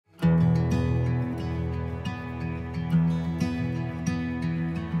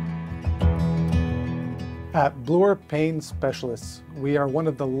At Bloor Pain Specialists, we are one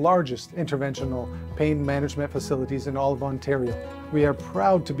of the largest interventional pain management facilities in all of Ontario. We are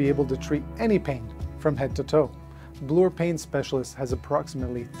proud to be able to treat any pain from head to toe. Bloor Pain Specialists has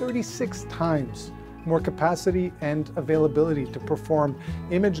approximately 36 times more capacity and availability to perform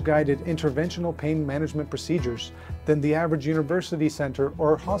image-guided interventional pain management procedures than the average university center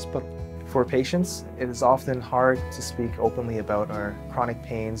or hospital. For patients, it is often hard to speak openly about our chronic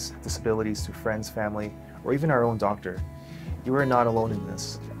pains, disabilities to friends, family, or even our own doctor. You are not alone in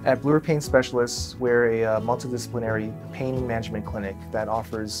this. At Bloor Pain Specialists, we're a multidisciplinary pain management clinic that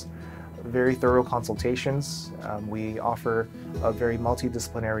offers very thorough consultations. We offer a very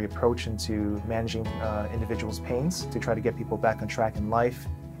multidisciplinary approach into managing individuals' pains to try to get people back on track in life,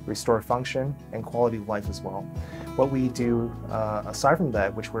 restore function, and quality of life as well. What we do aside from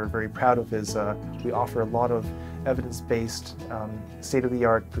that, which we're very proud of, is we offer a lot of evidence-based,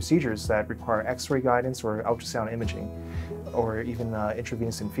 state-of-the-art procedures that require X-ray guidance or ultrasound imaging, or even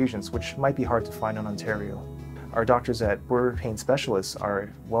intravenous infusions, which might be hard to find in Ontario. Our doctors at Bloor Pain Specialists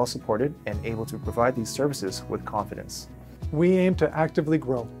are well supported and able to provide these services with confidence. We aim to actively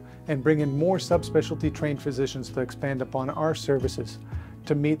grow and bring in more subspecialty trained physicians to expand upon our services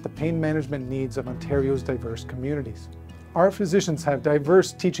to meet the pain management needs of Ontario's diverse communities. Our physicians have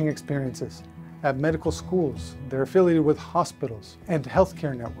diverse teaching experiences at medical schools, they're affiliated with hospitals and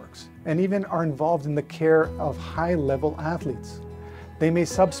healthcare networks, and even are involved in the care of high-level athletes. They may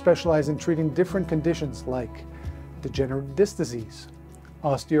subspecialize in treating different conditions like degenerative disc disease,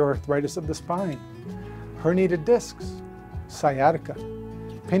 osteoarthritis of the spine, herniated discs, sciatica,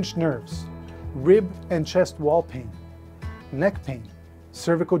 pinched nerves, rib and chest wall pain, neck pain,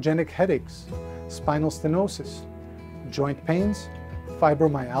 cervicogenic headaches, spinal stenosis, joint pains,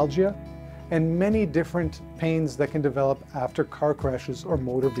 fibromyalgia, and many different pains that can develop after car crashes or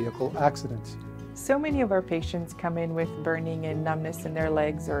motor vehicle accidents. So many of our patients come in with burning and numbness in their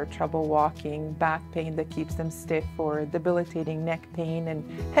legs or trouble walking, back pain that keeps them stiff, or debilitating neck pain and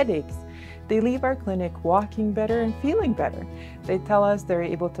headaches. They leave our clinic walking better and feeling better. They tell us they're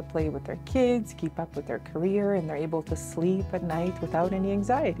able to play with their kids, keep up with their career, and they're able to sleep at night without any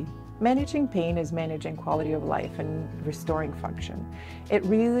anxiety. Managing pain is managing quality of life and restoring function. It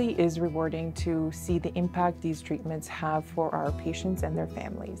really is rewarding to see the impact these treatments have for our patients and their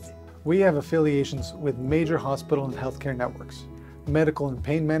families. We have affiliations with major hospital and healthcare networks, medical and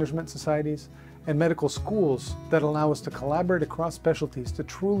pain management societies, and medical schools that allow us to collaborate across specialties to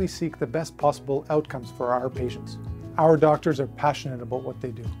truly seek the best possible outcomes for our patients. Our doctors are passionate about what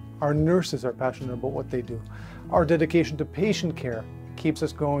they do. Our nurses are passionate about what they do. Our dedication to patient care keeps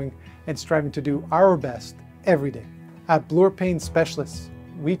us going and striving to do our best every day. At Bloor Pain Specialists,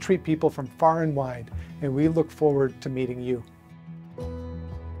 we treat people from far and wide, and we look forward to meeting you.